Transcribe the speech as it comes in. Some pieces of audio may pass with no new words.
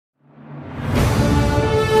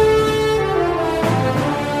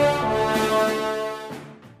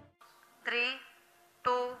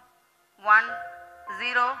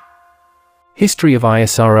History of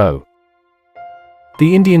ISRO.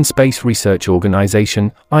 The Indian Space Research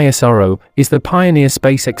Organisation, ISRO, is the pioneer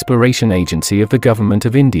space exploration agency of the Government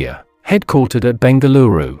of India, headquartered at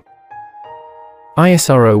Bengaluru.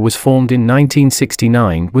 ISRO was formed in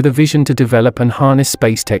 1969 with a vision to develop and harness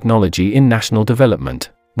space technology in national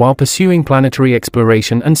development, while pursuing planetary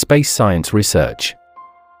exploration and space science research.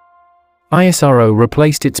 ISRO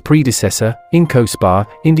replaced its predecessor, INCOSPAR,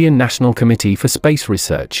 Indian National Committee for Space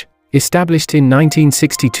Research, established in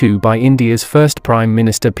 1962 by India's first Prime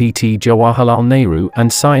Minister P.T. Jawaharlal Nehru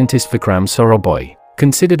and scientist Vikram Sarabhai,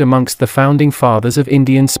 considered amongst the founding fathers of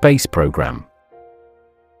Indian space program.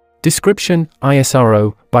 Description: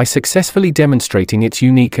 ISRO, by successfully demonstrating its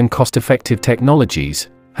unique and cost-effective technologies,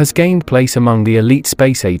 has gained place among the elite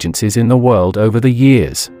space agencies in the world over the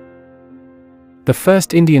years. The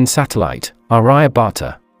first Indian satellite,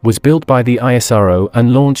 Aryabhata, was built by the ISRO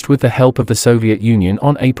and launched with the help of the Soviet Union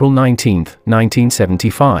on April 19,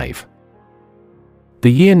 1975.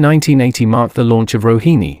 The year 1980 marked the launch of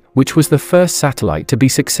Rohini, which was the first satellite to be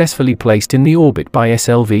successfully placed in the orbit by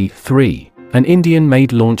SLV-3, an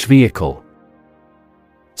Indian-made launch vehicle.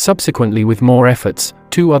 Subsequently, with more efforts,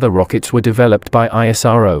 two other rockets were developed by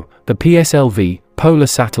ISRO, the PSLV, Polar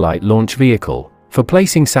Satellite Launch Vehicle, for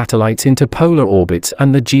placing satellites into polar orbits,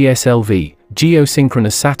 and the GSLV,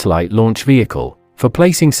 Geosynchronous Satellite Launch Vehicle, for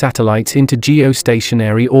placing satellites into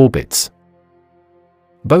geostationary orbits.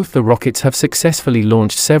 Both the rockets have successfully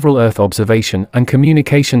launched several Earth observation and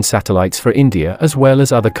communication satellites for India as well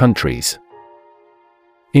as other countries.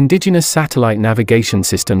 Indigenous satellite navigation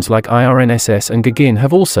systems like IRNSS and Gaganyaan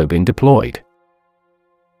have also been deployed.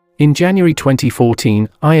 In January 2014,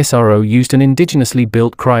 ISRO used an indigenously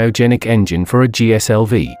built cryogenic engine for a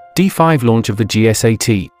GSLV-D5 launch of the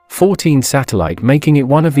GSAT-14 satellite, making it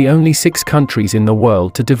one of the only 6 countries in the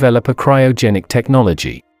world to develop a cryogenic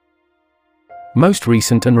technology. Most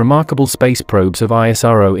recent and remarkable space probes of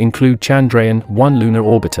ISRO include Chandrayaan-1 Lunar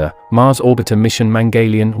Orbiter, Mars Orbiter Mission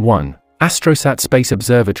Mangalyaan-1, Astrosat Space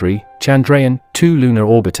Observatory, Chandrayaan-2 Lunar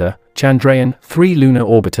Orbiter, Chandrayaan-3 Lunar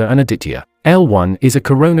Orbiter, and Aditya L1 is a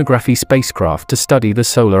coronagraphy spacecraft to study the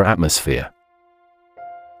solar atmosphere.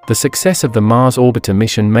 The success of the Mars Orbiter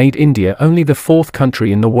mission made India only the 4th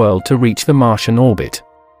country in the world to reach the Martian orbit.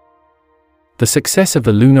 The success of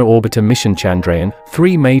the Lunar Orbiter mission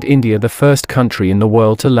Chandrayaan-3 made India the first country in the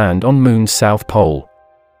world to land on Moon's south pole.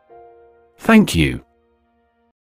 Thank you.